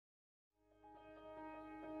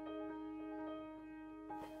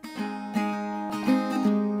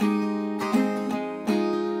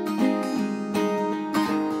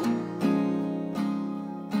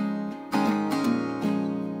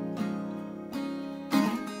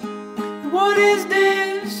What is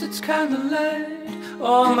this? It's kinda light.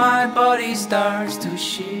 All my body starts to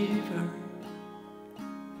shiver.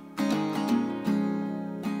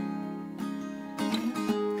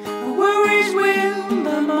 Worries wind,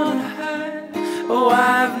 I'm on a high. Oh,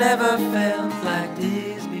 I've never felt like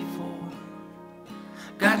this before.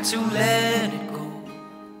 Got to let it go.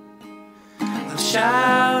 I'll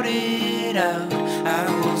shout it out. I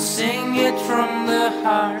will sing it from the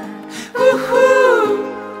heart. Woohoo!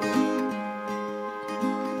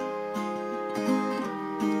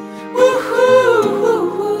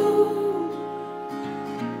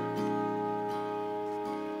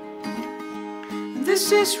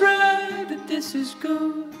 This is right, this is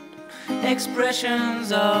good.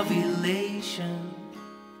 Expressions of elation.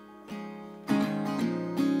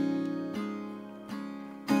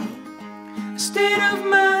 A state of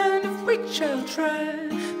mind of which I'll try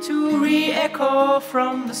to re-echo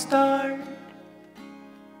from the start.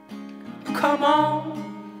 Come on,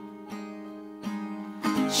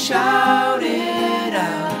 shout it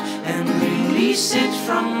out and release it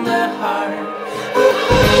from the heart.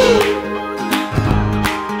 Woo-hoo!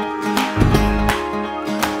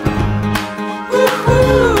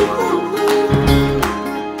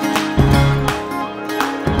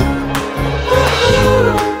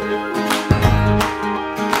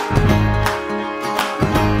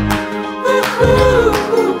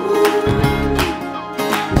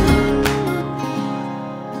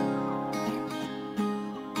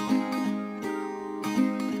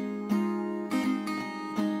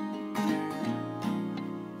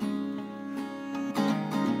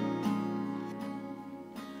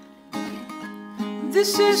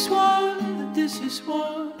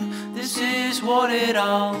 This is what it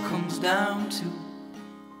all comes down to.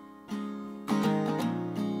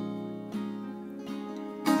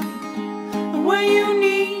 When you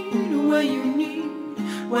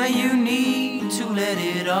need to let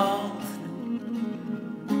it all through.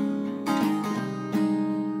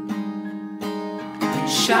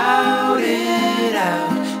 Shout it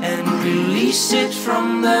out and release it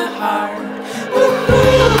from the heart.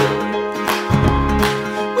 Woo-hoo!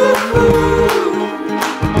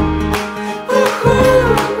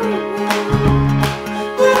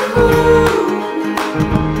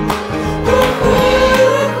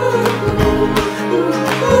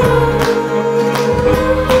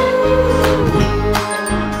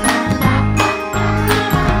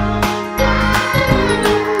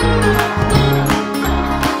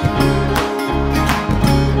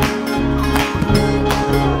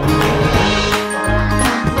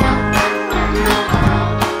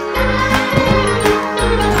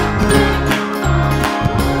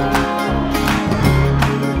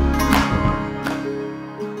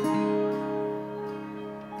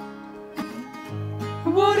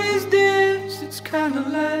 What is this? It's kinda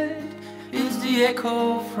light. It's the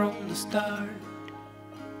echo from the start.